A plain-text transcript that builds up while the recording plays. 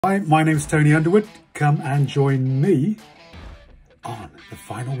Hi, my name's Tony Underwood. Come and join me on the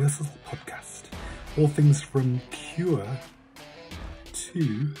Final Whistle podcast. All things from cure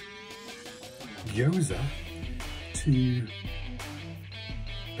to gyoza to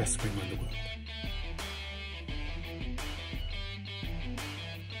best swimmer in the world.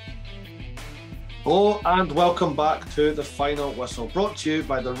 Hello and welcome back to the Final Whistle, brought to you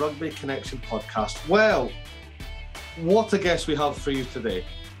by the Rugby Connection podcast. Well, what a guest we have for you today.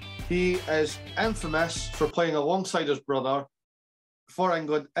 He is infamous for playing alongside his brother for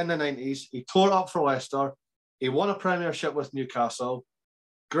England in the 90s. He tore up for Leicester. He won a Premiership with Newcastle.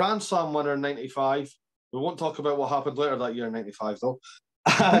 Grand Slam winner in 95. We won't talk about what happened later that year in 95 though.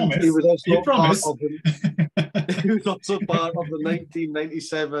 And he was also part of the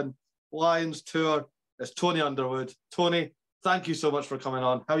 1997 Lions tour. It's Tony Underwood. Tony, thank you so much for coming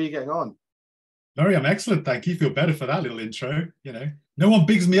on. How are you getting on? Laurie, I'm excellent, thank you. Feel better for that little intro. You know, no one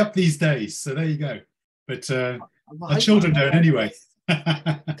bigs me up these days, so there you go. But my children don't anyway.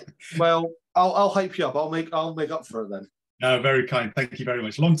 Well, I'll hype you up. I'll make up for it then. No, very kind. Thank you very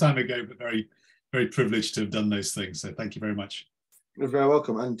much. Long time ago, but very, very privileged to have done those things. So thank you very much. You're very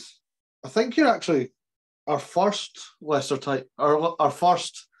welcome. And I think you're actually our first Leicester type, our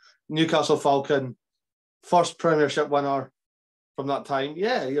first Newcastle Falcon, first Premiership winner from that time.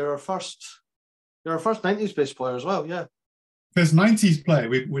 Yeah, you're our first 90s based player as well. Yeah, first 90s player.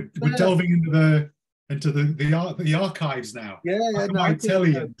 We're delving into the archives now. Yeah, I tell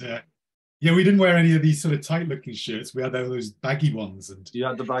you. And, yeah, we didn't wear any of these sort of tight looking shirts. We had those baggy ones, and you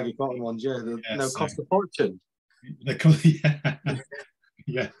had the baggy cotton ones. Yeah, cost a fortune.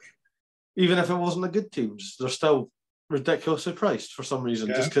 Yeah. Even if it wasn't the good teams, they're still ridiculously priced for some reason,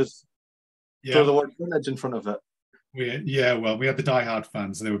 just because throw the word vintage in front of it. We had the diehard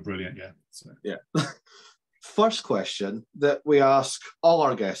fans. They were brilliant. Yeah. So. Yeah. First question that we ask all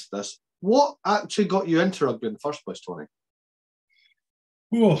our guests this: what actually got you into rugby in the first place, Tony?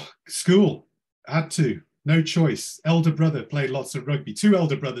 Oh, school. Had to. No choice. Elder brother played lots of rugby. Two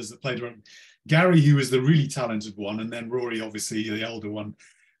elder brothers that played rugby. Gary, who was the really talented one, and then Rory, obviously the elder one,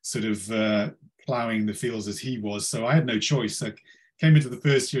 sort of ploughing the fields as he was. So I had no choice. I came into the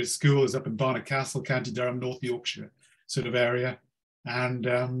first year at school. I was up in Barnard Castle, County Durham, North Yorkshire sort of area. And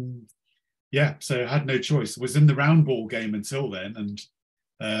so I had no choice. I was in the round ball game until then, and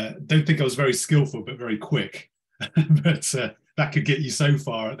don't think I was very skillful, but very quick. But that could get you so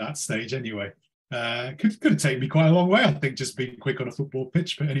far at that stage anyway. Could have taken me quite a long way, I think, just being quick on a football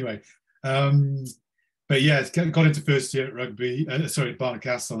pitch. But anyway, but yeah, got into first year at rugby, at Barnard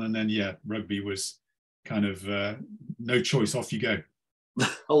Castle, and then rugby was kind of no choice, off you go.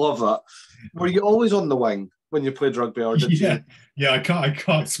 I love that. Were you always on the wing when you played rugby, or did you? Yeah, I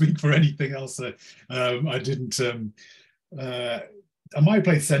can't speak for anything else. I didn't. I might have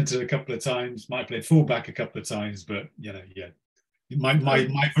played centre a couple of times, might have played fullback a couple of times, but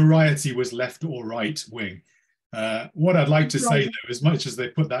my variety was left or right wing. What I'd like to say though, as much as they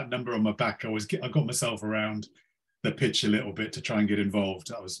put that number on my back, I got myself around the pitch a little bit to try and get involved.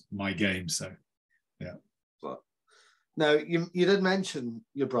 That was my game. So, yeah. Now you did mention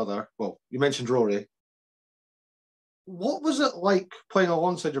your brother. Well, you mentioned Rory. What was it like playing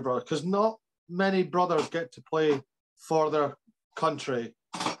alongside your brother? Because not many brothers get to play for their country,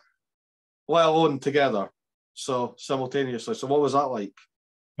 let alone together, so simultaneously. So what was that like?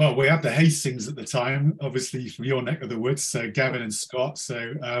 Well, we had the Hastings at the time, obviously from your neck of the woods, so Gavin and Scott.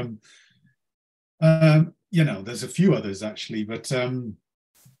 So, there's a few others actually, but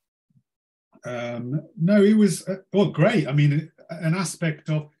no, it was great. I mean, an aspect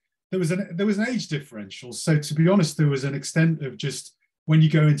of there was an age differential. So to be honest, there was an extent of just when you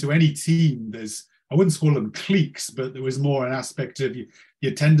go into any team, I wouldn't call them cliques, but there was more an aspect of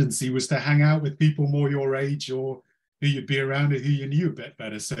your tendency was to hang out with people more your age or who you'd be around and who you knew a bit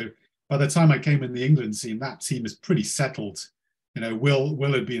better. So by the time I came in the England team, that team is pretty settled. You know,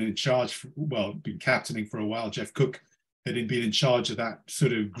 Will had been in charge, been captaining for a while. Jeff Cook had been in charge of that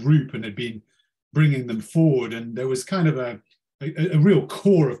sort of group and had been bringing them forward. And there was kind of a real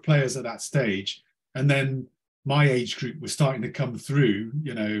core of players at that stage. And then my age group was starting to come through,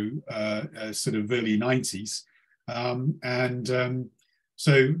 sort of early 90s.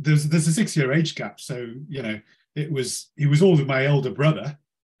 So there's a 6-year age gap. So, he was always my elder brother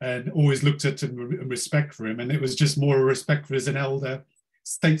and always looked at him and respect for him. And it was just more a respect for as an elder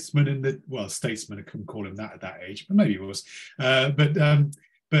statesman statesman, I couldn't call him that at that age, but maybe it was. But there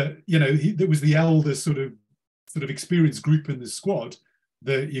was the elder sort of experienced group in the squad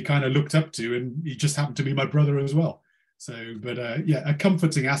that you kind of looked up to, and he just happened to be my brother as well. So, but a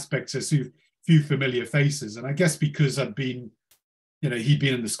comforting aspect to see a few familiar faces. And I guess because I'd been he'd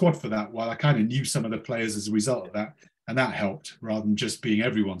been in the squad for that while. I kind of knew some of the players as a result of that, and that helped rather than just being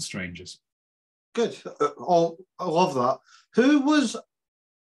everyone's strangers. Good. I love that. Who was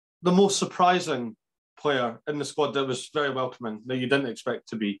the most surprising player in the squad that was very welcoming that you didn't expect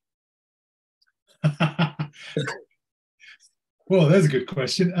to be? Well, there's a good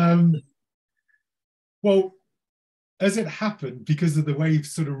question. Well, as it happened, because of the way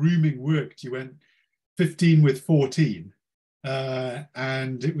sort of rooming worked, you went 15 with 14.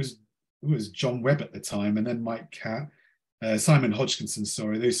 And it was John Webb at the time, and then Mike Catt, Simon Hodgkinson,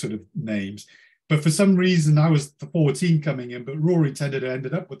 sorry, those sort of names. But for some reason, I was the 14 coming in, but Rory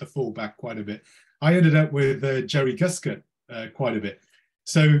ended up with the fullback quite a bit. I ended up with Jerry Guscott quite a bit.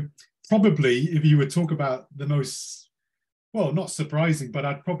 So probably, if you would talk about the most, well, not surprising, but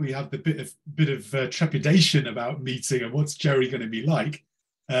I'd probably have the bit of trepidation about meeting and what's Jerry going to be like.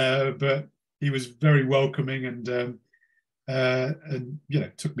 But he was very welcoming and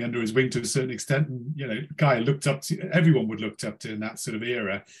took me under his wing to a certain extent. And guy I looked up to, everyone would looked up to in that sort of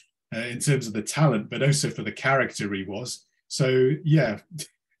era, in terms of the talent, but also for the character he was. So yeah,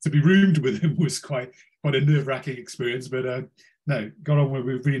 to be roomed with him was quite a nerve-wracking experience. But no, got on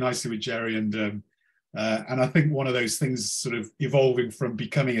really nicely with Jerry, and I think one of those things sort of evolving from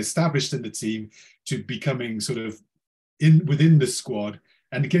becoming established in the team to becoming sort of within the squad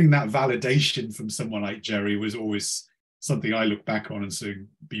and getting that validation from someone like Jerry was always something I look back on and so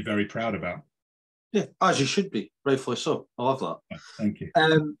be very proud about. Yeah, as you should be, rightfully so. I love that. Oh, thank you.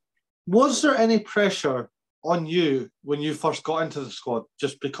 Was there any pressure on you when you first got into the squad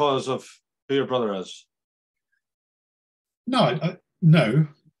just because of who your brother is? No, no,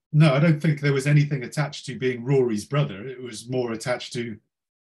 I don't think there was anything attached to being Rory's brother. It was more attached to,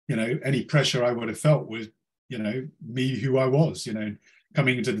 any pressure I would have felt was, me, who I was,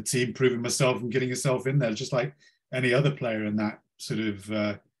 coming into the team, proving myself and getting yourself in there, just like any other player in that sort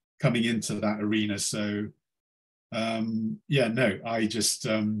of coming into that arena. So, I just,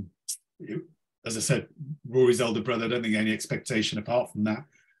 as I said, Rory's elder brother, I don't think any expectation apart from that.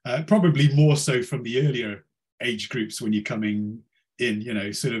 Probably more so from the earlier age groups when you're coming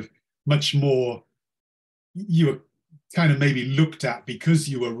in, sort of much more, you were kind of maybe looked at because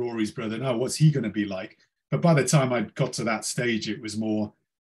you were Rory's brother. Now, what's he going to be like? But by the time I got to that stage, it was more,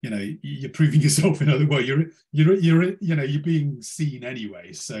 you're proving yourself in other words. You're being seen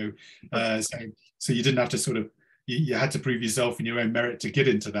anyway. So you didn't have to sort of, you had to prove yourself in your own merit to get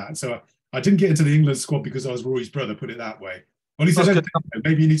into that. So I didn't get into the England squad because I was Rory's brother, put it that way. Well, at least I don't think so.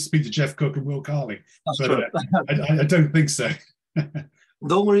 Maybe you need to speak to Jeff Cook and Will Carling. But I don't think so.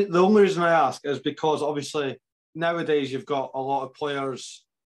 The only reason I ask is because obviously nowadays you've got a lot of players,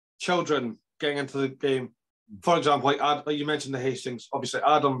 children getting into the game. For example, like you mentioned the Hastings, obviously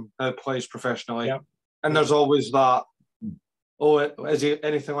Adam plays professionally. Yeah. And there's always that, is he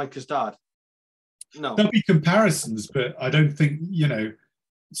anything like his dad? No. There'll be comparisons, but I don't think,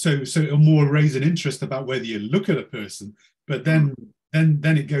 so it'll more raise an interest about whether you look at a person, but then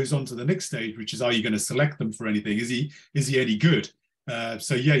it goes on to the next stage, which is, are you going to select them for anything? Is he any good?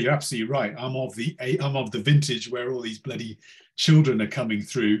 So yeah, you're absolutely right. I'm of the vintage where all these bloody children are coming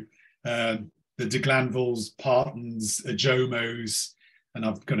through. The De Glanvilles, Partons, Ajomos, and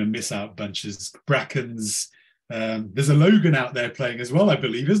I'm going to miss out bunches. Brackens. There's a Logan out there playing as well, I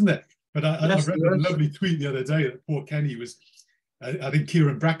believe, isn't it? But I read a lovely tweet the other day that poor Kenny was. I think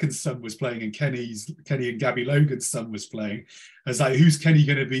Kieran Bracken's son was playing, and Kenny and Gabby Logan's son was playing. I was like, who's Kenny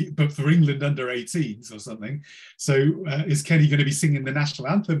going to be? But for England under 18s or something. So is Kenny going to be singing the national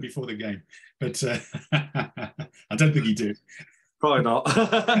anthem before the game? But I don't think he did. Probably not.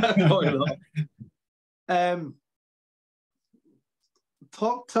 Probably not.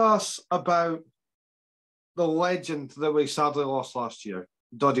 Talk to us about the legend that we sadly lost last year,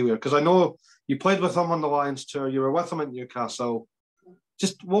 Doddie Weir, because I know you played with him on the Lions tour. You were with him at Newcastle.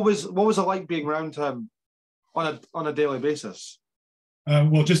 Just what was it like being around him on a daily basis?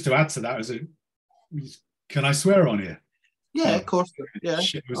 Well, just to add to that, can I swear on here? Yeah, of course. Yeah,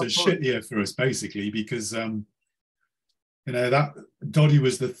 it was a shit year for us basically because that Doddie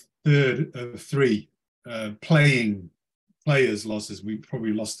was the third of three players losses. We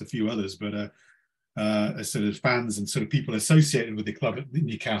probably lost a few others, but sort of fans and sort of people associated with the club at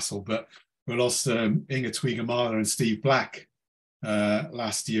Newcastle. But we lost Inga Twigamala and Steve Black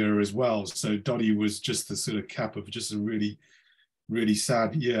last year as well. So Doddie was just the sort of cap of just a really, really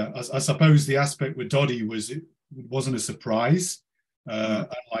sad year. I suppose the aspect with Doddie was it wasn't a surprise,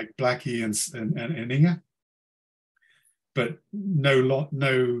 unlike Blackie and Inga. But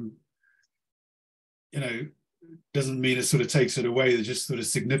doesn't mean it sort of takes it away the just sort of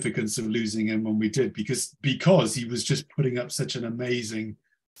significance of losing him when we did, because he was just putting up such an amazing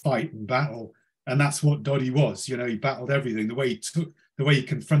fight and battle. And that's what Doddie was. You know, he battled everything. The way he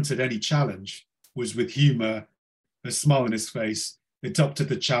confronted any challenge was with humor, a smile on his face, adopted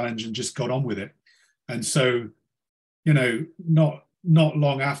the challenge and just got on with it. And so, you know, not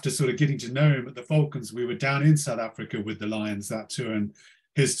long after sort of getting to know him at the Falcons, we were down in South Africa with the Lions that tour, and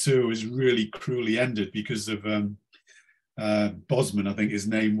his tour was really cruelly ended because of Bosman, I think his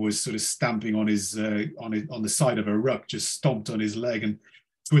name was, sort of stamping on his on the side of a ruck, just stomped on his leg and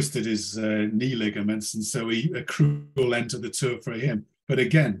twisted his knee ligaments, and so a cruel end to the tour for him. But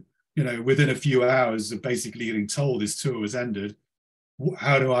again, you know, within a few hours of basically getting told his tour was ended,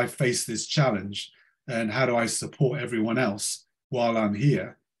 how do I face this challenge, and how do I support everyone else while I'm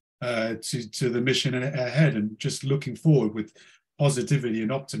here to the mission ahead, and just looking forward with positivity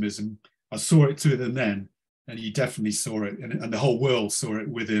and optimism. I saw it to them then, and he definitely saw it, and the whole world saw it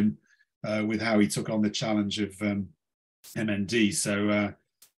with him, with how he took on the challenge of MND. So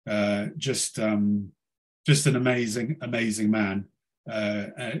just an amazing man,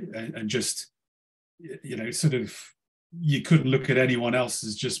 and just, you know, sort of, you couldn't look at anyone else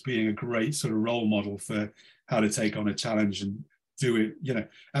as just being a great sort of role model for how to take on a challenge and do it, you know.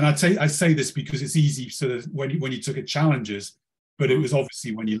 And I say this because it's easy sort of when you took at challenges, but it was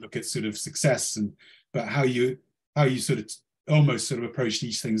obviously when you look at sort of success, but how you sort of almost sort of approached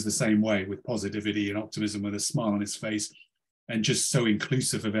each things the same way, with positivity and optimism, with a smile on his face, and just so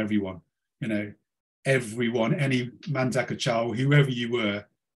inclusive of everyone, you know, everyone, any Mandaka Chow, whoever you were.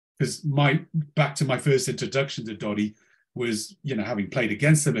 Because back to my first introduction to Doddie was, you know, having played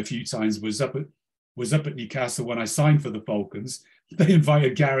against him a few times, was up at Newcastle when I signed for the Falcons. They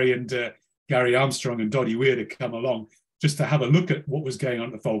invited Gary Armstrong and Doddie Weir to come along just to have a look at what was going on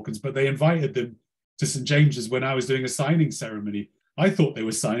at the Falcons, but they invited them to St James's when I was doing a signing ceremony. I thought they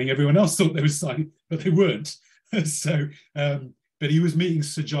were signing, everyone else thought they were signing, but they weren't. So, but he was meeting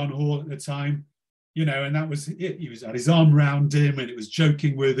Sir John Hall at the time, you know, and that was it. He was had his arm round him, and it was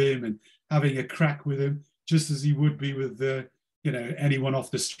joking with him and having a crack with him, just as he would be with you know, anyone off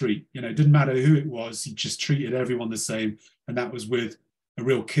the street. You know, it didn't matter who it was. He just treated everyone the same, and that was with a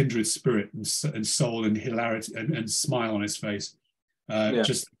real kindred spirit and soul and hilarity and smile on his face.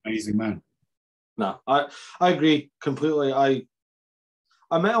 Just an amazing man. No, I agree completely. I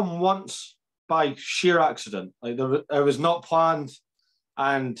met him once by sheer accident. Like, it was not planned,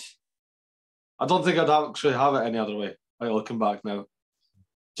 and I don't think I'd actually have it any other way. Like, looking back now,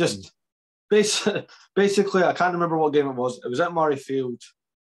 just basically, I can't remember what game it was. It was at Murrayfield.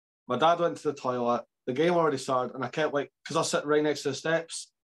 My dad went to the toilet. The game already started, and I kept, like, because I sit right next to the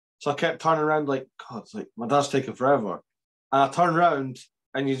steps, so I kept turning around like, God, like, my dad's taking forever. And I turn around,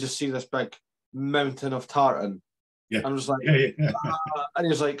 and you just see this big mountain of tartan. Yeah. I'm just like, and he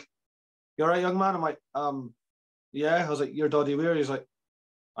was like, "You all right, young man?" I'm like, yeah. I was like, "You're Doddie Weir?" He's like,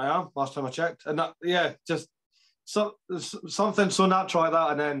 "I am. Last time I checked." And that, just something so natural like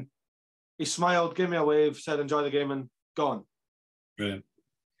that. And then he smiled, gave me a wave, said, "Enjoy the game," and gone. Brilliant.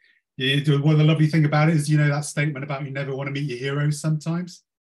 Yeah, well, the lovely thing about it is, you know, that statement about you never want to meet your heroes sometimes.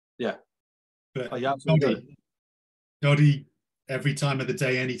 Yeah. But yeah, Doddie, every time of the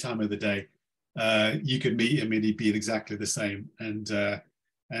day, any time of the day, you could meet him and he'd be exactly the same. And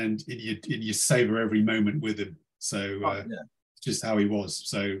you savor every moment with him. So just how he was.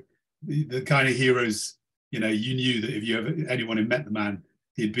 So the kind of heroes, you know, you knew that if anyone who met the man,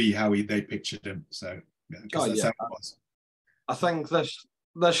 he'd be how they pictured him. So that's how it was. I think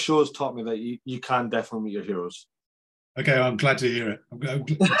this show's taught me that you can definitely meet your heroes. Okay, I'm glad to hear it.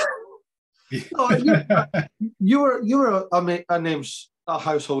 You were a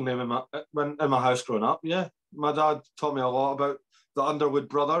household name in my house growing up. Yeah, my dad taught me a lot about the Underwood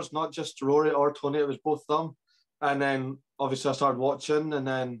brothers, not just Rory or Tony. It was both them. And then obviously I started watching, and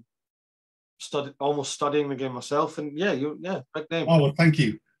then almost studying the game myself. And big name. Oh well, thank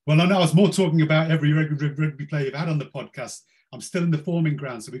you. Well, I was more talking about every rugby player you've had on the podcast. I'm still in the forming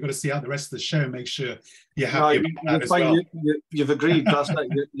ground, so we've got to see out the rest of the show and make sure you're happy about that as well. You've agreed. That's right.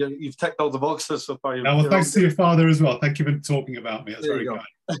 You've ticked all the boxes so far. Well, thanks to your father as well. Thank you for talking about me. That's very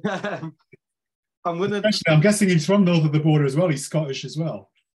kind. I'm guessing he's from north of the border as well. He's Scottish as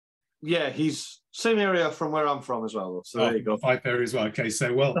well. Yeah, he's same area from where I'm from as well. So there you go. Fife area as well. Okay,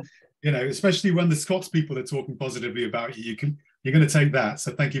 so well, you know, especially when the Scots people are talking positively about you, you're going to take that.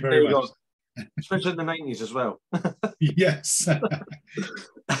 So thank you very much. Especially in the 90s as well. Yes.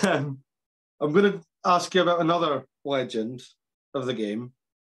 I'm going to ask you about another legend of the game.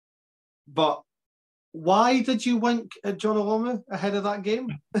 But why did you wink at John Olomu ahead of that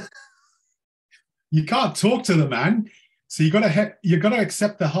game? you can't talk to the man, so you got to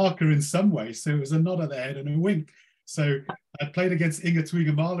accept the haka in some way. So it was a nod of the head and a wink. So I played against Inga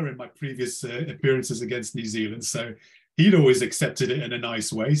Twigamala in my previous appearances against New Zealand, so he'd always accepted it in a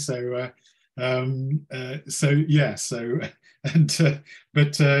nice way. So yeah, so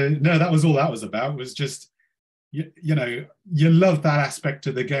but no, that was all that was about. Was just you know, you love that aspect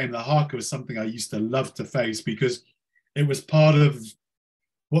of the game. The haka was something I used to love to face because it was part of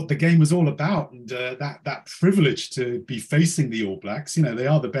what the game was all about, and that privilege to be facing the All Blacks. You know, they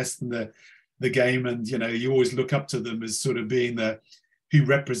are the best in the game, and you know, you always look up to them as sort of being the who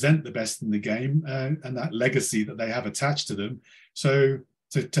represent the best in the game, and that legacy that they have attached to them. So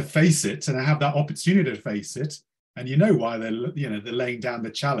to face it and have that opportunity to face it, and you know why they're laying down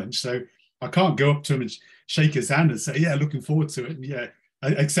the challenge. So I can't go up to him and shake his hand and say, yeah, looking forward to it, and yeah, I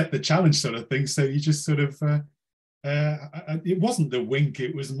accept the challenge sort of thing. So you just sort of it wasn't the wink,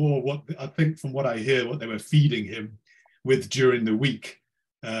 it was more what I think from what I hear what they were feeding him with during the week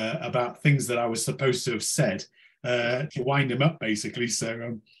about things that I was supposed to have said to wind him up, basically.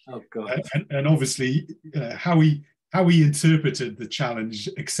 So oh God. And obviously how he interpreted the challenge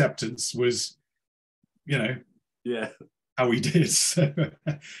acceptance was, you know, yeah, how he did. So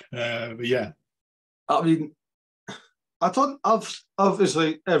but yeah, I mean, I thought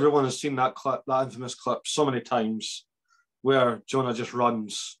obviously everyone has seen that clip, that infamous clip, so many times where Jonah just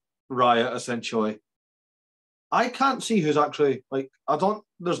runs riot essentially. I can't see who's actually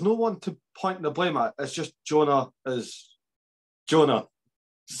there's no one to point the blame at. It's just Jonah is Jonah,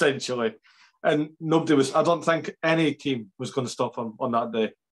 essentially. And nobody was, I don't think any team was going to stop him on that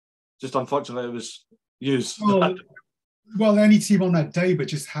day. Just unfortunately it was used. Well, any team on that day, but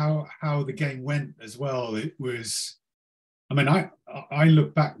just how the game went as well. It was, I mean, I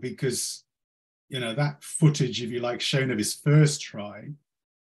look back because, you know, that footage, if you like, shown of his first try,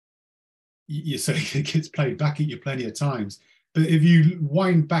 you say it gets played back at you plenty of times. But if you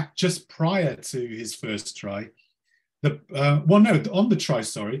wind back just prior to his first try, on the try,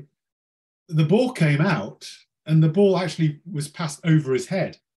 sorry, the ball came out and the ball actually was passed over his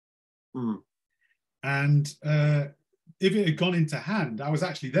head. Mm. And if it had gone into hand, I was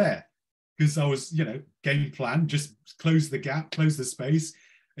actually there because I was, you know, game plan, just close the gap, close the space.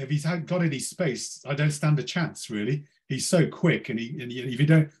 If he's got any space, I don't stand a chance, really. He's so quick, and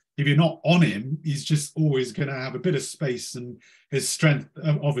if you're not on him, he's just always going to have a bit of space, and his strength,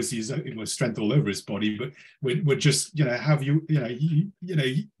 obviously, is strength all over his body. But we're just, you know, the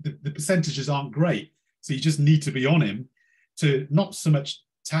percentages aren't great, so you just need to be on him to not so much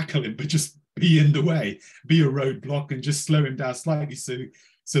tackle him, but just be in the way, be a roadblock, and just slow him down slightly so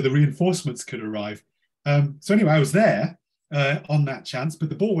the reinforcements could arrive. So anyway, I was there on that chance, but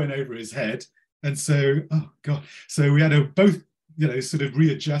the ball went over his head, and so so we had to both, you know, sort of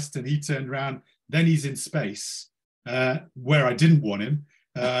readjust, and he turned around. Then he's in space where I didn't want him,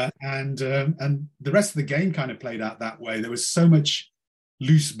 and the rest of the game kind of played out that way. There was so much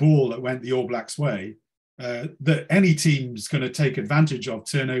loose ball that went the All Blacks' way that any team's going to take advantage of,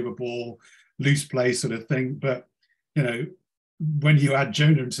 turnover ball, loose play sort of thing. But, you know, when you add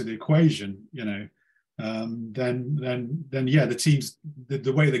Jonah into the equation, you know, then yeah, the teams,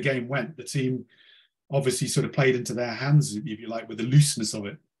 the way the game went, the team obviously sort of played into their hands, if you like, with the looseness of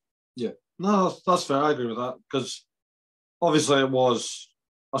it. Yeah, no, that's fair. I agree with that, because obviously it was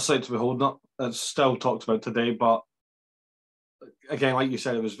a sight to behold. It's still talked about today, but again, like you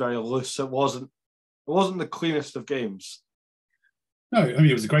said, it was very loose. It wasn't the cleanest of games. No, I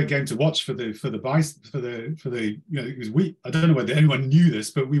mean, it was a great game to watch for the you know, it was I don't know whether anyone knew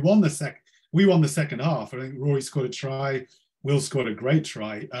this, but we won the second half. I think Rory scored a try, Will scored a great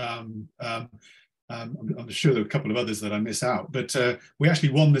try. I'm sure there were a couple of others that I miss out, but we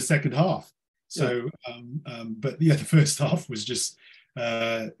actually won the second half. So, yeah. But yeah, the first half was just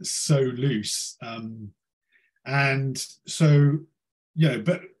so loose, and so, you know.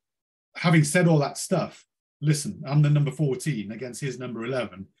 But having said all that stuff, listen, I'm the number 14 against his number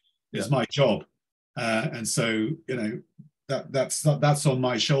 11. Is my job, and so, you know, that's on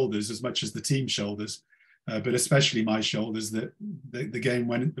my shoulders as much as the team's shoulders, but especially my shoulders that the game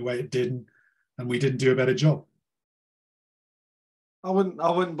went the way it did. And we didn't do a better job. I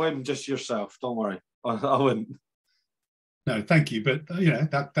wouldn't blame just yourself. Don't worry. I wouldn't. No, thank you. But you know,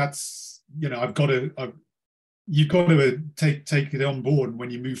 that's, you know, you've got to take it on board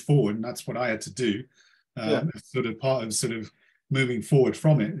when you move forward, and that's what I had to do. Sort of part of sort of moving forward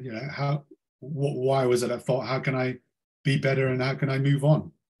from it. You know, why was it I thought, how can I be better and how can I move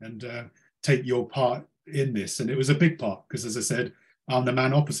on and take your part in this? And it was a big part because, as I said, I'm the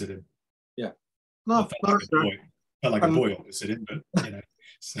man opposite him. Yeah. No, felt like a boy opposite him, but you know.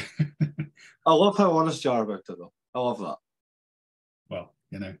 So, I love how honest you are about it, though. I love that. Well,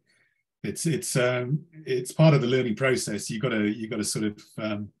 you know, it's part of the learning process. You got to sort of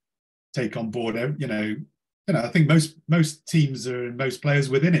take on board. I think most teams are, and most players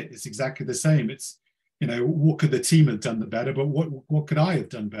within it, it's exactly the same. It's, what could the team have done better, but what could I have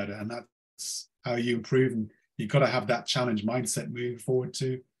done better? And that's how you improve. And you've got to have that challenge mindset moving forward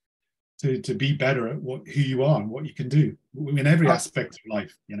to be better at who you are and what you can do in every aspect of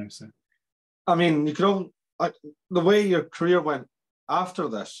life. So. I mean, you can the way your career went after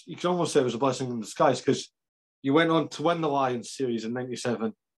this, you can almost say it was a blessing in disguise, because you went on to win the Lions series in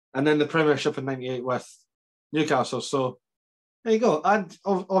 '97 and then the Premiership in '98 with Newcastle. So there you go. And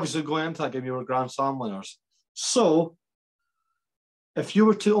obviously going into that game, you were Grand Slam winners. So if you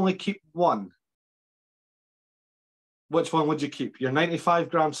were to only keep one, which one would you keep? Your '95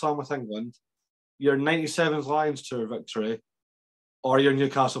 Grand Slam with England, your '97 Lions Tour victory, or your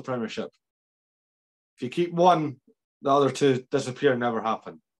Newcastle Premiership? If you keep one, the other two disappear and never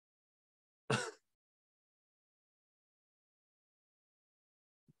happen.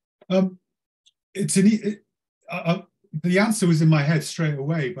 The answer was in my head straight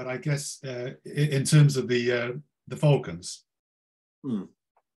away, but I guess in terms of the Falcons. And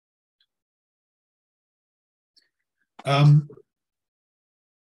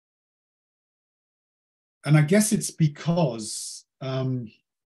I guess it's because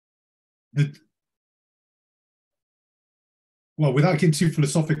without getting too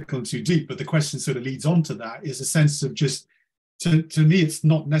philosophical and too deep, but the question sort of leads on to that, is a sense of just, to me, it's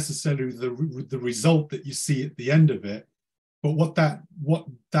not necessarily the result that you see at the end of it, but what that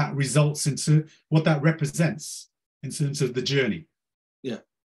results into, what that represents in terms of the journey. Yeah.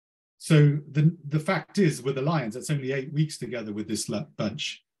 So the fact is, with the Lions, that's only 8 weeks together with this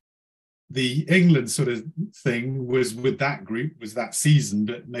bunch. The England sort of thing was with that group, was that season,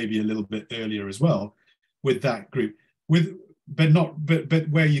 but maybe a little bit earlier as well, with that group. But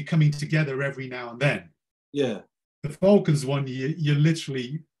where you're coming together every now and then. Yeah. The Falcons one, you're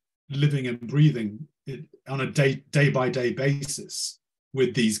literally living and breathing it on a day by day basis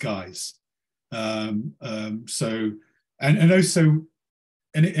with these guys. And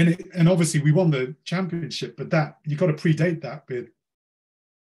obviously we won the championship, but that you've got to predate that with.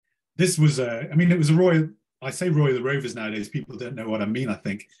 This was it was a Roy. I say Roy of the Rovers nowadays. People don't know what I mean, I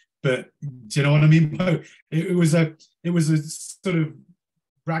think. But do you know what I mean? It was a sort of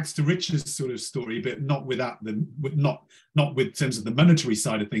rags to riches sort of story, but not not with terms of the monetary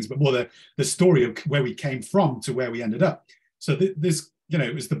side of things, but more the story of where we came from to where we ended up. So this,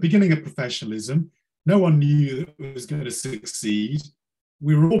 it was the beginning of professionalism. No one knew that it was going to succeed.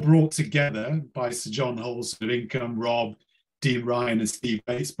 We were all brought together by Sir John Hull's sort of income, Rob, Dean Ryan, and Steve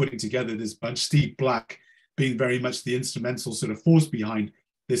Bates putting together this bunch. Steve Black being very much the instrumental sort of force behind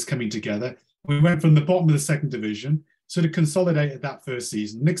this coming together. We went from the bottom of the second division, sort of consolidated that first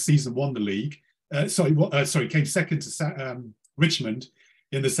season. Next season won the league. Came second to Richmond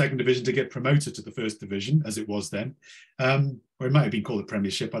in the second division to get promoted to the first division, as it was then. Or it might have been called the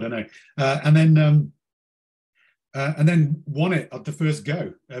Premiership, I don't know. And then won it at the first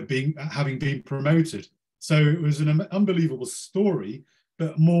go, having been promoted. So it was an unbelievable story,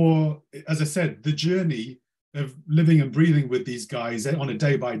 but more, as I said, the journey of living and breathing with these guys on a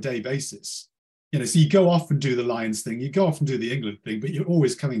day-by-day basis. So you go off and do the Lions thing, you go off and do the England thing, but you're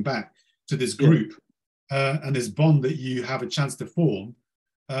always coming back to this group and this bond that you have a chance to form.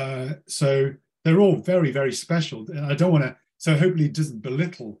 So they're all very, very special. And I don't want to, so hopefully it doesn't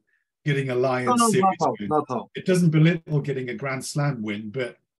belittle getting a Lions series win. It doesn't belittle getting a Grand Slam win,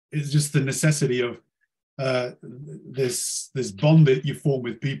 but it's just the necessity of this bond that you form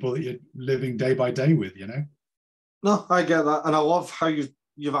with people that you're living day by day with, No, I get that. And I love how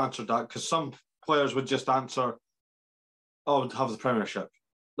you've answered that, because some players would just answer, "Oh, I would have the Premiership."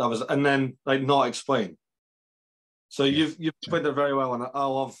 That was, and then not explain. So you've explained it very well, and I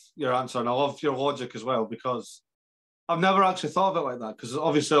love your answer, and I love your logic as well, because I've never actually thought of it like that. Because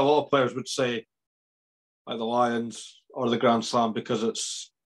obviously a lot of players would say like the Lions or the Grand Slam, because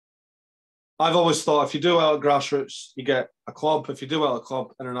it's. I've always thought if you do well at grassroots, you get a club. If you do well at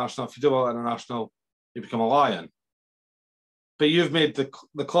club, international. If you do well at international, you become a Lion. But you've made the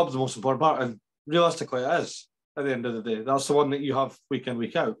club the most important part, and realistically, it is at the end of the day. That's the one that you have week in,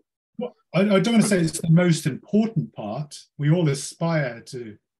 week out. Well, I don't want to say it's the most important part. We all aspire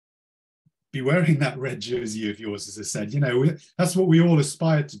to be wearing that red jersey of yours, as I said. That's what we all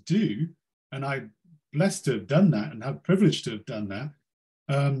aspire to do, and I'm blessed to have done that and have privileged to have done that.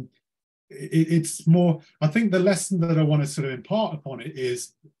 It's more, I think the lesson that I want to sort of impart upon it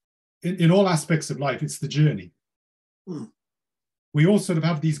is in all aspects of life, it's the journey. we all sort of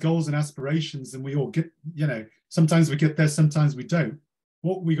have these goals and aspirations, and we all get, you know, sometimes we get there, sometimes we don't.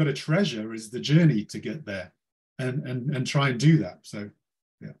 What we got to treasure is the journey to get there, and try and do that. So,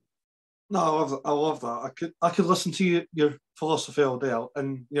 yeah. No, I love that. I could listen to your philosophy all day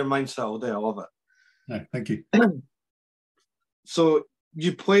and your mindset all day. I love it. No, thank you. So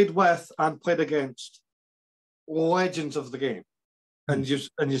you played with and played against legends of the game, and you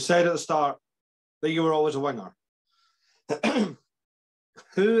said at the start that you were always a winger.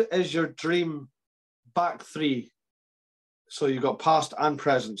 Who is your dream back three? So you've got past and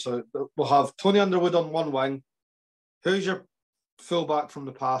present. So we'll have Tony Underwood on one wing. Who's your fullback from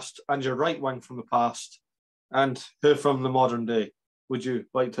the past and your right wing from the past? And who from the modern day would you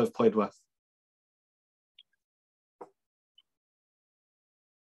like to have played with?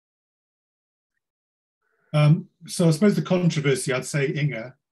 So I suppose the controversy, I'd say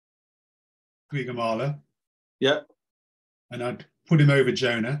Inga Guigamala. Yeah. And I'd put him over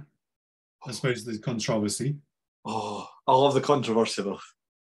Jonah. I suppose there's controversy. Oh, I love the controversy though.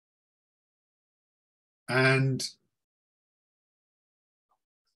 And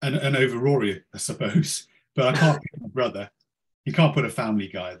over Rory, I suppose. But I can't pick my brother. You can't put a family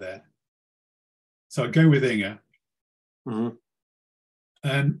guy there. So I'd go with Inga. Mm-hmm.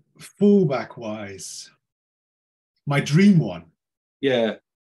 And fullback wise, my dream one. Yeah.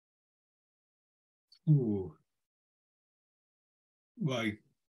 Ooh. Well,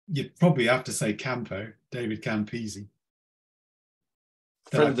 you'd probably have to say Campo, David Campese.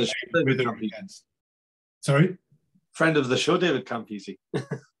 Friend of the show, David Campese. Sorry? Friend of the show, David Campese.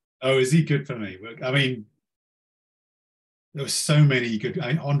 Oh, is he good for me? I mean, there were so many good.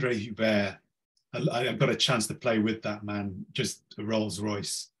 Andre Hubert. I got a chance to play with that man, just a Rolls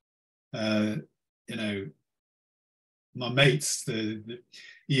Royce. You know, my mates, the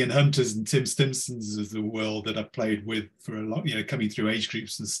Ian Hunters and Tim Stimpsons of the world that I played with for a lot, you know, coming through age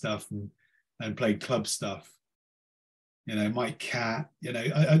groups and stuff, and played club stuff. You know, Mike Catt. You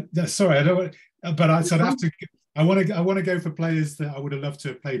know, sorry, I don't. But I'd have to. I want to go for players that I would have loved to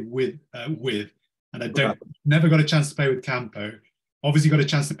have played with, and I never got a chance to play with Campo. Obviously, got a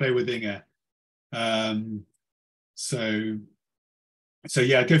chance to play with Inga. So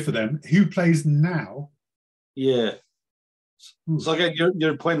yeah, I'd go for them. Who plays now? Yeah. So again,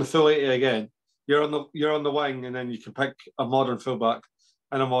 you're playing the full 80 again. You're on the wing, and then you can pick a modern fullback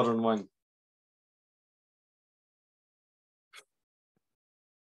and a modern wing.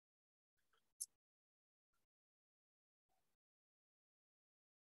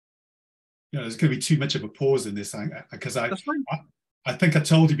 You know, there's going to be too much of a pause in this because I think I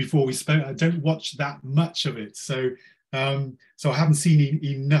told you before we spoke. I don't watch that much of it, so I haven't seen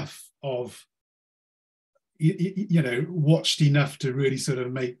enough of. You know, watched enough to really sort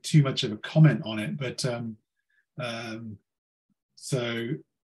of make too much of a comment on it, but I'm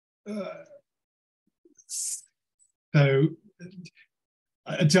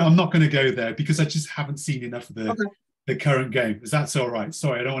not going to go there because I just haven't seen enough of the current game. Is that's all right?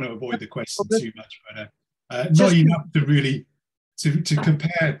 Sorry, I don't want to avoid the question too much, but not enough to really to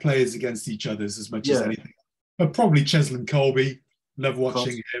compare players against each other as much as anything. But probably Cheslin Colby. Love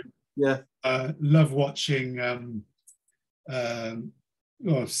watching him. Yeah. Love watching.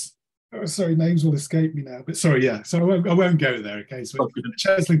 Sorry, names will escape me now. But sorry, yeah. So I won't go there. Okay. So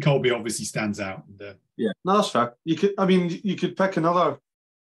Cheslin Colby obviously stands out. And, yeah, no, that's fair. You could pick another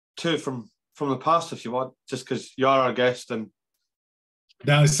two from the past if you want, just because you are our guest. And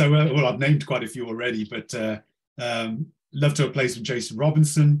no, so well, I've named quite a few already, but love to have played with Jason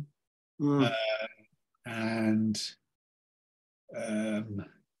Robinson, and.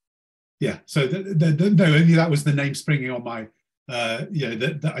 Yeah, so no, only that was the name springing on my,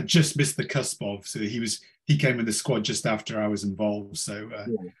 that I just missed the cusp of. So he came in the squad just after I was involved. So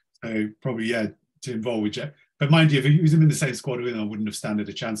probably to involve with Jeff. But mind you, if he was in the same squad with him, I wouldn't have stood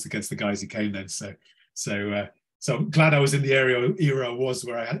a chance against the guys who came then. So I'm glad I was in the era I was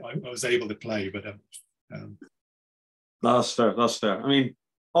where I was able to play. But that's fair. That's fair. I mean,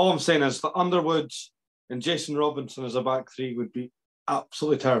 all I'm saying is the Underwoods and Jason Robinson as a back three would be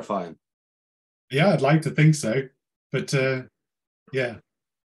absolutely terrifying. Yeah, I'd like to think so, but yeah,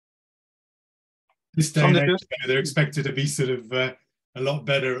 this day and age, they're expected to be sort of a lot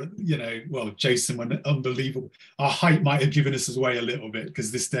better. You know, well, Jason was unbelievable. Our height might have given us away a little bit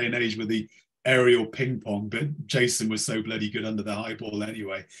because this day and age with the aerial ping pong, but Jason was so bloody good under the high ball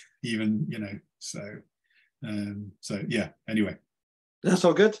anyway. Even so yeah. Anyway, that's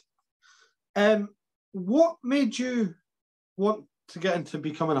all good. What made you want to get into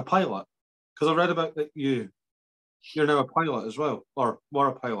becoming a pilot? Because I read about that you're now a pilot as well, or were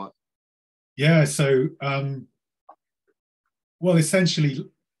a pilot. Yeah, so Well, essentially,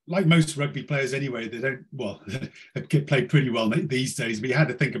 like most rugby players anyway, they don't, well, they get played pretty well these days, but you had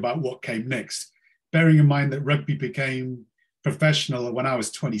to think about what came next. Bearing in mind that rugby became professional when I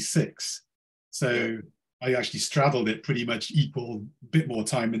was 26. So I actually straddled it pretty much equal, bit more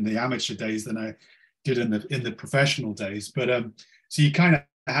time in the amateur days than I did in the professional days. But so you kind of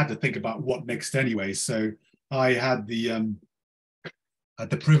had to think about what next anyway. So I had the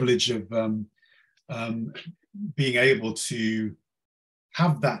privilege of being able to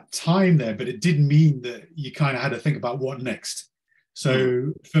have that time there, but it didn't mean that you kind of had to think about what next.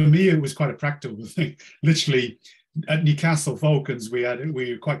 So for me, it was quite a practical thing. Literally at Newcastle Falcons, we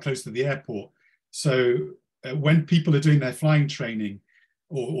were quite close to the airport. So when people are doing their flying training,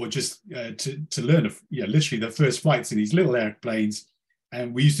 or just to learn, literally their first flights in these little airplanes,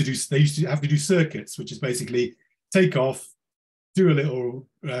 and they used to have to do circuits, which is basically take off, do a little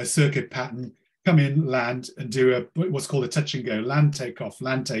circuit pattern, come in, land, and do what's called a touch and go, land, take off,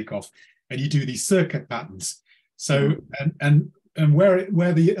 and you do these circuit patterns. So and where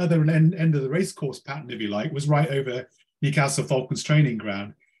the other end of the race course pattern, if you like, was right over Newcastle Falcons training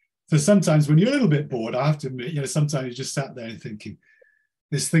ground. So sometimes when you're a little bit bored, I have to admit, sometimes you just sat there and thinking,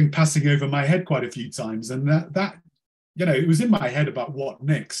 this thing passing over my head quite a few times, and that it was in my head about what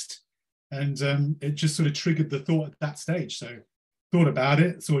next, and it just sort of triggered the thought at that stage. So thought about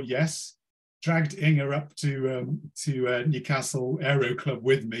it, thought yes, dragged Inga up to Newcastle Aero Club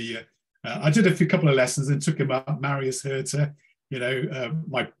with me. I did a couple of lessons and took him up. Marius Herter,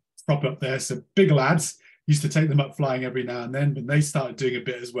 my prop up there, so big lads. Used to take them up flying every now and then, but they started doing a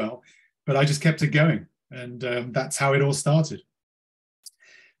bit as well. But I just kept it going, and that's how it all started.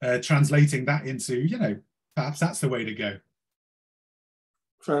 Translating that into, perhaps that's the way to go.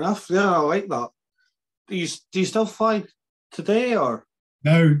 Fair enough. Yeah, I like that. Do you still fly today, or?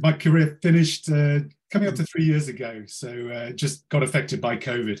 No, my career finished coming up to 3 years ago. So just got affected by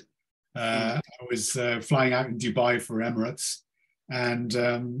COVID. I was flying out in Dubai for Emirates and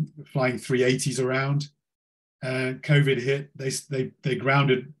flying 380s around. COVID hit. They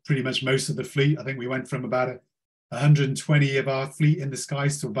grounded pretty much most of the fleet. I think we went from about 120 of our fleet in the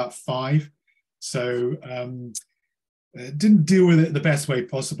skies to about 5. So didn't deal with it the best way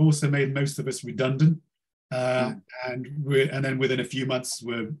possible. So made most of us redundant. And then within a few months,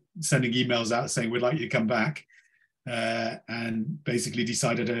 we're sending emails out saying we'd like you to come back. And basically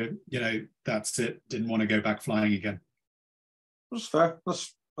decided to, that's it. Didn't want to go back flying again. That's fair.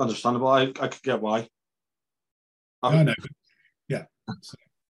 That's understandable. I could get why. I know. Yeah. So.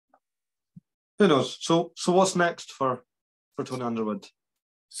 Who knows? So what's next for Tony Underwood?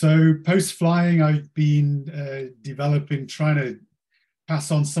 So post flying, I've been developing, trying to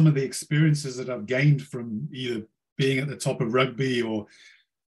pass on some of the experiences that I've gained from either being at the top of rugby or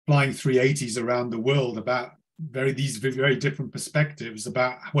flying 380s around the world, about these very different perspectives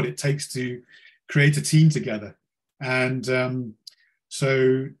about what it takes to create a team together. And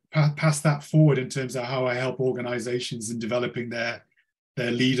so pass that forward in terms of how I help organizations in developing their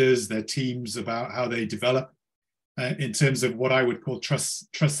leaders, their teams, about how they develop in terms of what I would call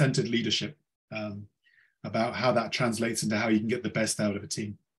trust-centered leadership, about how that translates into how you can get the best out of a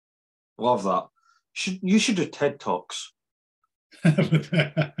team. Love that. You should do TED Talks.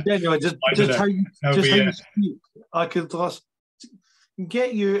 Yeah, just how you speak. I could just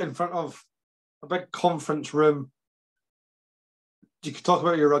get you in front of a big conference room. You could talk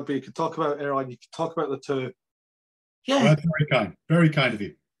about your rugby, you could talk about airline, you could talk about the two. Yeah. Well, that's very kind of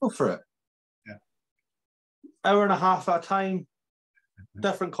you. Go for it. Yeah. Hour and a half at a time,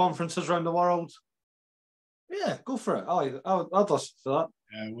 different conferences around the world. Yeah, go for it. I'll listen to that.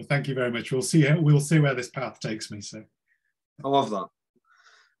 Yeah, well, thank you very much. We'll see where this path takes me. So I love that.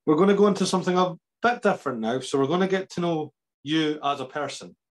 We're going to go into something a bit different now. So we're going to get to know you as a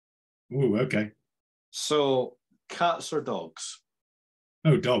person. Ooh, okay. So cats or dogs?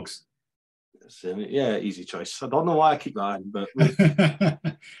 Oh, dogs. Yeah, easy choice. I don't know why I keep that in, but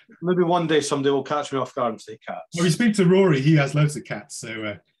maybe one day somebody will catch me off guard and say cats. Well, we speak to Rory. He has loads of cats,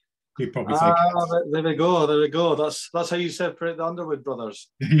 so he'd probably say cats. There we go. That's how you separate the Underwood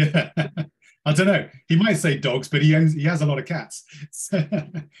brothers. Yeah. I don't know. He might say dogs, but he has a lot of cats.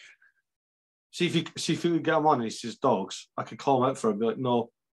 See if you could get him on and he says dogs. I could call him out for him and be like,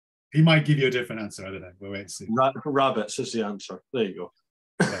 no. He might give you a different answer. I don't know. We'll wait and see. Rabbits is the answer. There you go.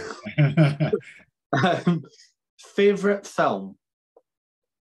 Yeah. Favorite film?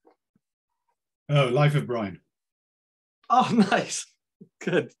 Oh, Life of Brian. Oh, nice.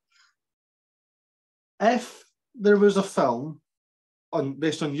 Good. If there was a film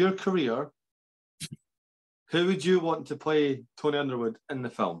based on your career, who would you want to play Tony Underwood in the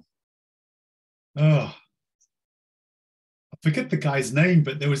film? Oh, forget the guy's name,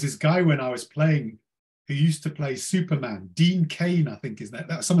 but there was this guy when I was playing who used to play Superman, Dean Kane, I think is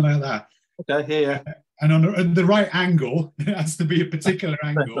that something like that. Okay, yeah. And on the right angle, it has to be a particular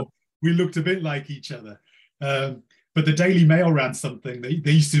angle, we looked a bit like each other. But the Daily Mail ran something.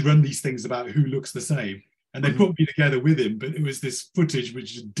 They used to run these things about who looks the same. And they put me together with him, but it was this footage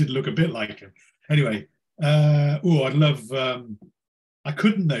which did look a bit like him. Anyway, I'd love, I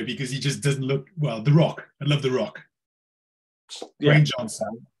couldn't though, because he just doesn't look, well, The Rock. I love The Rock. Yeah. Dwayne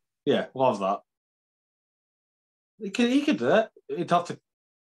Johnson. Yeah, love that. He could do it. He'd have to,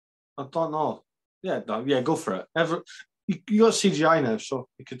 I don't know. Yeah, no, yeah, go for it. You got CGI now, so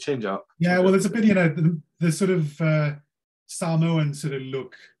you could change it up. Yeah, well, there's a bit, the sort of Samoan sort of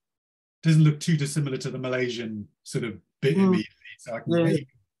look doesn't look too dissimilar to the Malaysian sort of bit immediately, so I can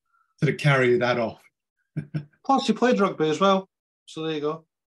sort of carry that off. Plus, he played rugby as well, so there you go.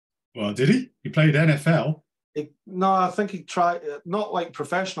 Well, did he? He played NFL. No, I think he tried, not like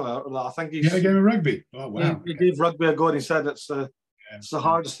professional. I think he's... Yeah, a game of rugby. Oh, wow. He gave rugby a go and he said it's the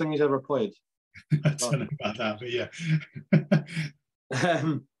hardest thing he's ever played. I don't know about that, but yeah.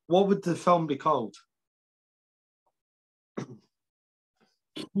 What would the film be called?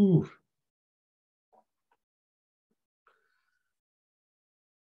 Ooh.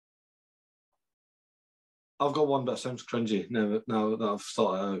 I've got one that sounds cringy now that I've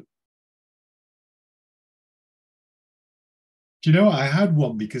thought it out. Do you know what? I had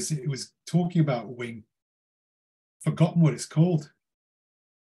one because it was talking about wing. Forgotten what it's called.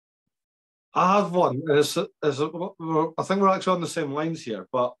 I have one. I think we're actually on the same lines here,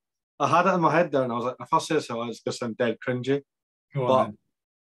 but I had it in my head there and I was like, if I say so, it's going to sound dead cringy. Go on, but then.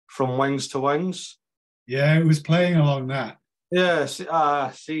 From Wings to Wings. Yeah, it was playing along that. Yeah,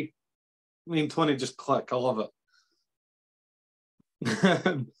 see, me and Tony just click. I love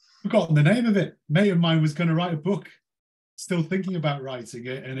it. Forgotten the name of it. A mate of mine was going to write a book. Still thinking about writing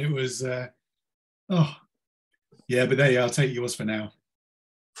it, and it was yeah, but there you are. I'll take yours for now.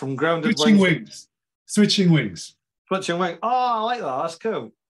 From Grounded Switching Wings. Switching Wings. Switching Wings. Oh, I like that. That's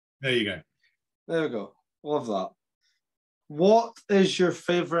cool. There you go. There we go. Love that. What is your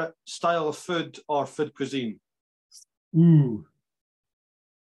favourite style of food or food cuisine? Ooh.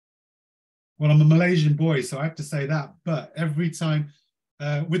 Well, I'm a Malaysian boy, so I have to say that. But every time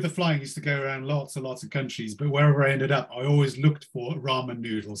with the flying, I used to go around lots and lots of countries, but wherever I ended up, I always looked for ramen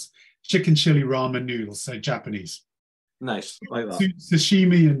noodles, chicken chili ramen noodles, so Japanese. Nice, like that.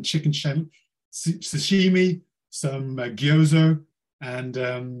 Sashimi and chicken sashimi, some gyozo,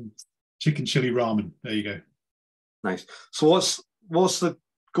 and chicken chili ramen. There you go. Nice. So what's the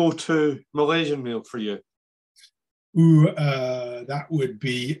go-to Malaysian meal for you? Ooh, that would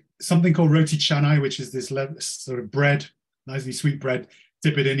be something called roti canai, which is this sort of bread, nicely sweet bread.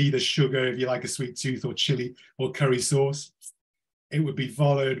 Dip it in either sugar if you like a sweet tooth, or chili or curry sauce. It would be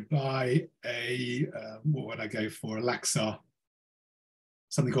followed by a what would I go for? A laksa.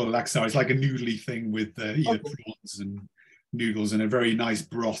 Something called a laksa. It's like a noodly thing with either prawns and noodles and a very nice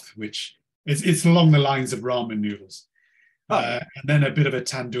broth, which it's along the lines of ramen noodles. And then a bit of a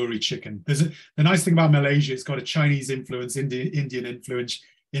tandoori chicken. The nice thing about Malaysia, it's got a Chinese influence, Indian influence,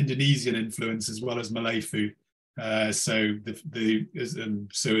 Indonesian influence, as well as Malay food. So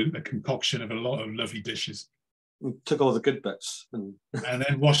a concoction of a lot of lovely dishes. We took all the good bits and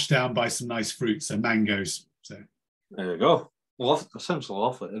then washed down by some nice fruits and mangoes. So there you go. That sounds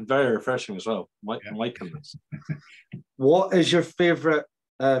lovely and very refreshing as well. I'm liking this. What is your favourite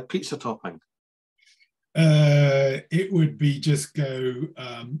pizza topping? It would be just go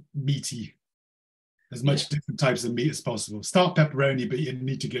meaty. As much different types of meat as possible. Start pepperoni, but you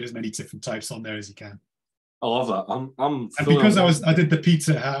need to get as many different types on there as you can. I love that. And because I did the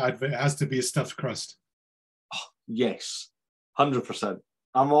pizza advert, it has to be a stuffed crust. Oh, yes, 100%.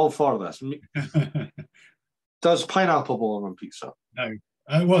 I'm all for this. Does pineapple belong on pizza? No.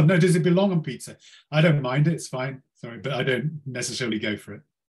 Well, no. Does it belong on pizza? I don't mind it. It's fine. Sorry, but I don't necessarily go for it.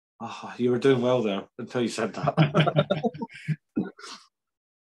 Oh, you were doing well there until you said that.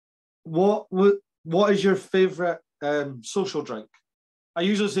 What is your favourite social drink? I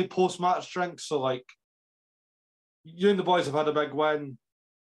usually say post-match drink, so like you and the boys have had a big win,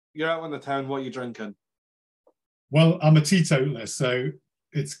 you're out in the town, what are you drinking? Well, I'm a teetotaler, so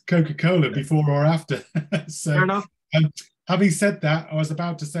it's Coca-Cola before or after. So, fair enough. Having said that, I was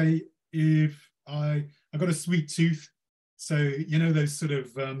about to say if I got a sweet tooth, so you know those sort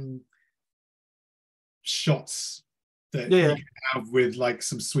of shots that you can have with like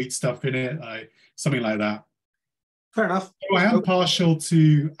some sweet stuff in it, something like that. Fair enough. So I am partial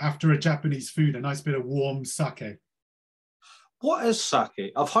to, after a Japanese food, a nice bit of warm sake. What is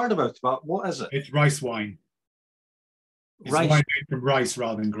sake? I've heard about it, but what is it? It's rice wine. It's wine made from rice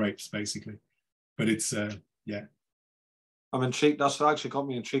rather than grapes, basically. But it's yeah. I'm intrigued. That's actually got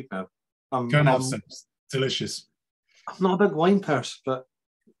me intrigued now. Go and have some. It's delicious. I'm not a big wine person, but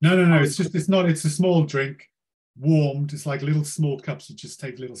no. It's a small drink, warmed. It's like little small cups. You just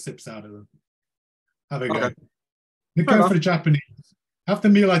take little sips out of them. Have a go. Go for the Japanese. Have the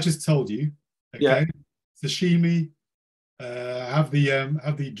meal I just told you. Okay. Yeah. Sashimi. Have the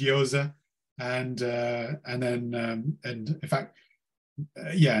gyoza, and then in fact,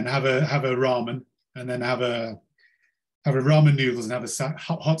 and have a ramen, and then have a ramen noodles, and have a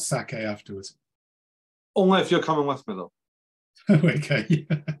hot sake afterwards. Only if you're coming with me, though. Okay.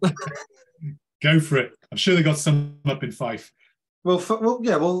 Go for it. I'm sure they got some up in Fife. Well,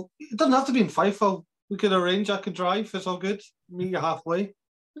 it doesn't have to be in Fife. We could arrange. I could drive. It's all good. Meet you halfway.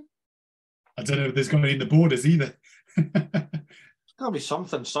 I don't know if there's going to be in the borders either. There's got to be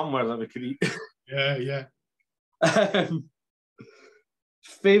something somewhere that we could eat. Yeah.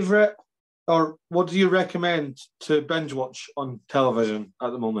 Favorite, or what do you recommend to binge watch on television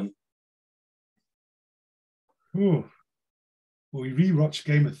at the moment? Ooh. Well, we rewatched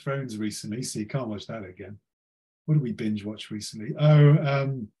Game of Thrones recently, so you can't watch that again. What did we binge watch recently?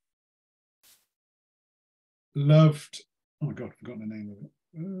 Loved. Oh my God, I've forgotten the name of it.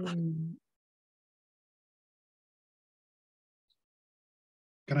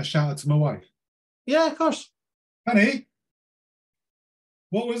 Can I shout out to my wife? Yeah, of course. Honey,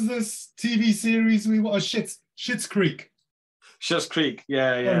 what was this TV series we watched? Schitt's Creek. Schitt's Creek,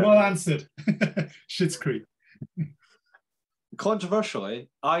 yeah. Oh, well answered. Schitt's Creek. Controversially,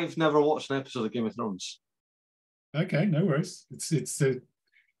 I've never watched an episode of Game of Thrones. Okay, no worries. It's I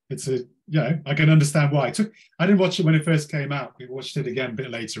can understand why. I didn't watch it when it first came out. We watched it again a bit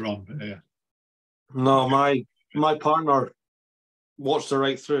later on, but yeah. No, my partner watched it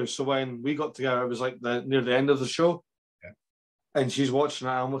right through. So when we got together, it was like near the end of the show. Yeah. And she's watching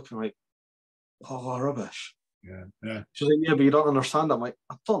it, and I'm looking like, oh, rubbish. Yeah. She's like, yeah, but you don't understand. I'm like,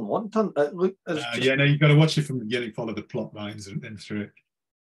 I don't want to. You've got to watch it from the beginning, follow the plot lines and through it.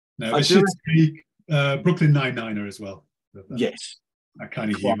 No, but Schitt's Creek, Brooklyn Nine-Niner as well. Yes. That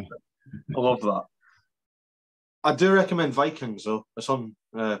kind of humour. I love that. I do recommend Vikings, though. It's on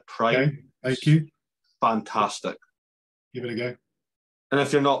Prime. Okay, thank you. Fantastic. Give it a go. And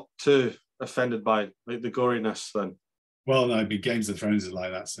if you're not too offended by like the goriness, then... Well, no, Games of Thrones is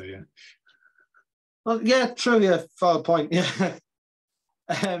like that, so yeah. Well, yeah, true, yeah, valid point, yeah.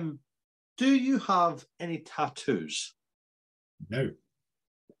 Do you have any tattoos? No.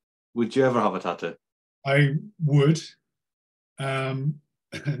 Would you ever have a tattoo? I would.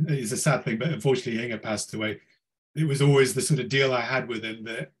 It's a sad thing, but unfortunately Inga passed away. It was always the sort of deal I had with him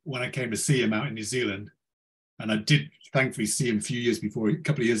that when I came to see him out in New Zealand, and I did thankfully see him a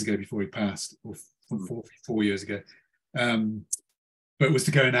couple of years ago before he passed, or 4 years ago, but it was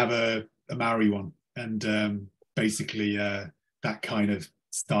to go and have a Maori one. And basically that kind of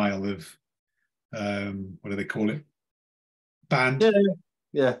style of what do they call it? Band.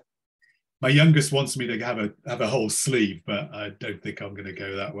 Yeah. My youngest wants me to have a whole sleeve, but I don't think I'm going to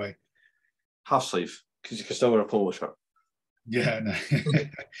go that way. Half sleeve, because you can still wear a polo shirt. Yeah,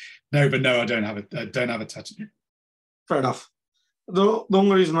 no, no, I don't have a tattoo. Fair enough. The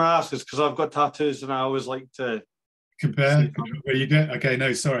only reason I ask is because I've got tattoos, and I always like to compare where you get. Okay,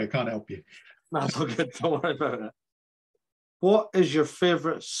 no, sorry, I can't help you. That's all good. Don't worry about it. What is your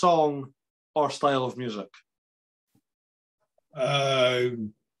favourite song or style of music?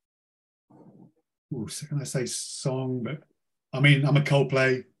 So can I say song? But I mean, I'm a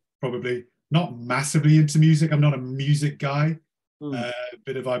Coldplay, probably. Not massively into music. I'm not a music guy. But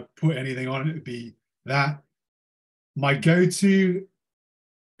if I put anything on it, it'd be that. My go-to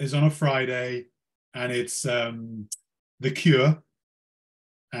is on a Friday, and it's The Cure.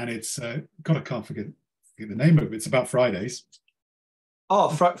 And it's God, I can't forget the name of it. It's about Fridays. Oh,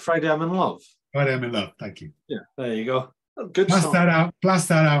 Friday I'm in Love. Friday I'm in Love. Thank you. Yeah, there you go. Good. Blast that out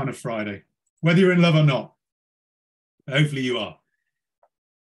on a Friday, whether you're in love or not. Hopefully you are.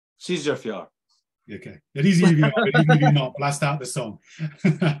 It's easier if you are. Okay, it's easier if you are, but even if you're not, blast out the song.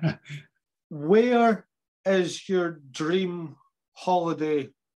 Where is your dream holiday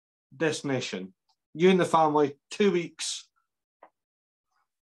destination? You and the family, 2 weeks.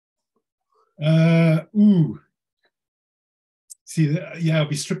 See, yeah, I'll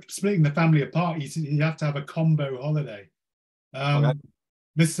be splitting the family apart. You have to have a combo holiday. Okay.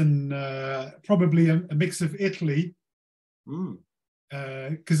 Listen, probably a mix of Italy,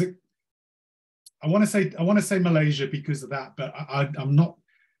 because I want to say Malaysia because of that, but I'm not.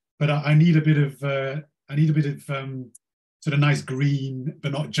 But I need a bit of sort of nice green,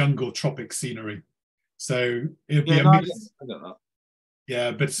 but not jungle tropic scenery. So it'll be Yeah, a no, mix. I get that. Yeah,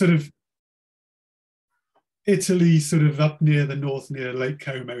 but sort of Italy, sort of up near the north, near Lake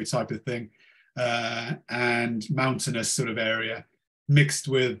Como type of thing, and mountainous sort of area, mixed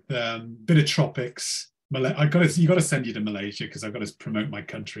with bit of tropics. You got to send you to Malaysia because I've got to promote my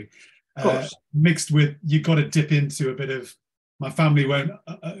country. Of course. Mixed with, you got to dip into a bit of. My family won't,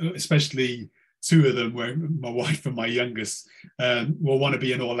 especially two of them, won't. My wife and my youngest will want to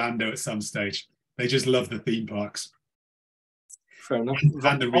be in Orlando at some stage. They just love the theme parks. Fair enough.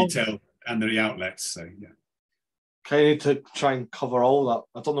 And the retail and the outlets. So yeah. I need to try and cover all that.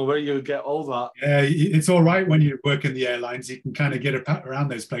 I don't know where you would get all that. Yeah, it's all right when you work in the airlines. You can kind of get around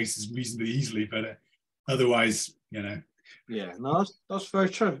those places reasonably easily, but otherwise, you know. Yeah, no, that's very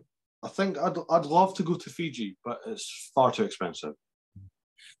true. I think I'd love to go to Fiji, but it's far too expensive.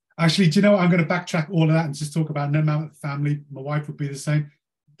 Actually, do you know what? I'm going to backtrack all of that and just talk about no amount of family. My wife would be the same.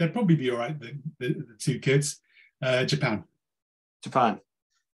 They'd probably be all right, the two kids. Japan.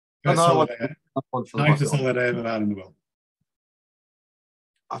 Best holiday, nicest holiday I've ever had in the world.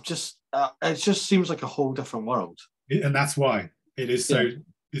 It just seems like a whole different world. And that's why it is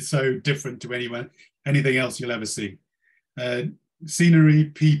it's so different to anything else you'll ever see. Scenery,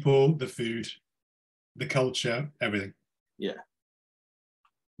 people, the food, the culture, everything. Yeah.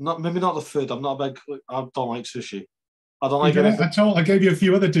 Maybe not the food. I don't like sushi. I don't like anything. I gave you a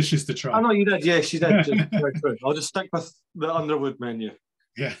few other dishes to try. I know you did. Yes, you did. Very true. I'll just stick with the Underwood menu.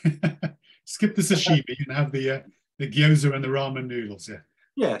 Yeah. Skip the sashimi and have the gyoza and the ramen noodles. Yeah.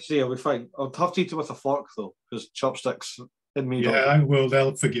 Yeah, see, I'll be fine. I'll have to eat it with a fork though, because chopsticks in me. Yeah, I will.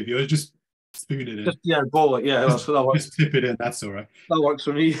 They'll forgive you. I'll just spoon it in. Bowl it. Yeah, that's what that works. Just tip it in. That's all right. That works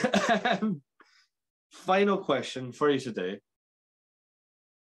for me. Final question for you today.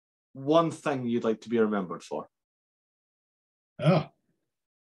 One thing you'd like to be remembered for?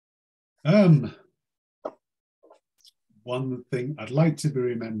 One thing I'd like to be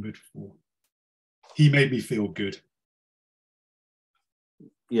remembered for. He made me feel good.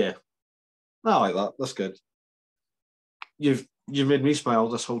 Yeah, I like that. That's good. You've made me smile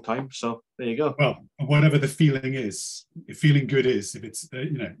this whole time, so there you go. Well, whatever the feeling is, if feeling good is, if it's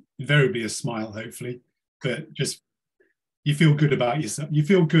invariably a smile, hopefully, but just you feel good about yourself. You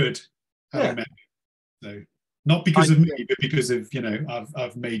feel good having met me. So not because of me, but because of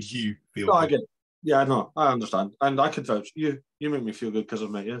I've made you feel good. I get it. Yeah, no, I understand, and I can vouch. You make me feel good because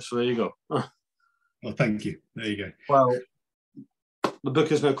of me. Yeah, so there you go. Well, thank you. There you go. Well, the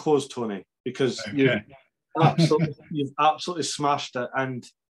book is now closed, Tony, because you've absolutely smashed it, and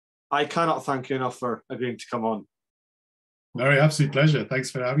I cannot thank you enough for agreeing to come on. Very absolute pleasure.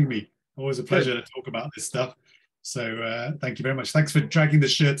 Thanks for having me. Always a pleasure to talk about this stuff. So thank you very much. Thanks for dragging the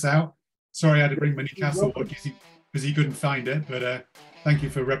shirts out. Sorry I had to bring my Newcastle because he couldn't find it, but thank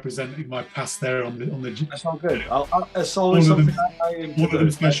you for representing my past there on the. That's all good. It's always something I enjoy. All of them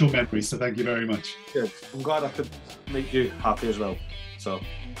special memories. So thank you very much. Good. I'm glad I could make you happy as well. So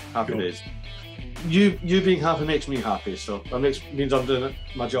happy days. You being happy makes me happy. So that means I'm doing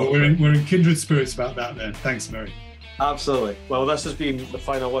my job. Well, we're in kindred spirits about that then. Thanks, Mary. Absolutely. Well, this has been The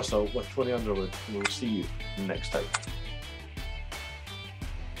Final Whistle with Tony Underwood, and we'll see you next time.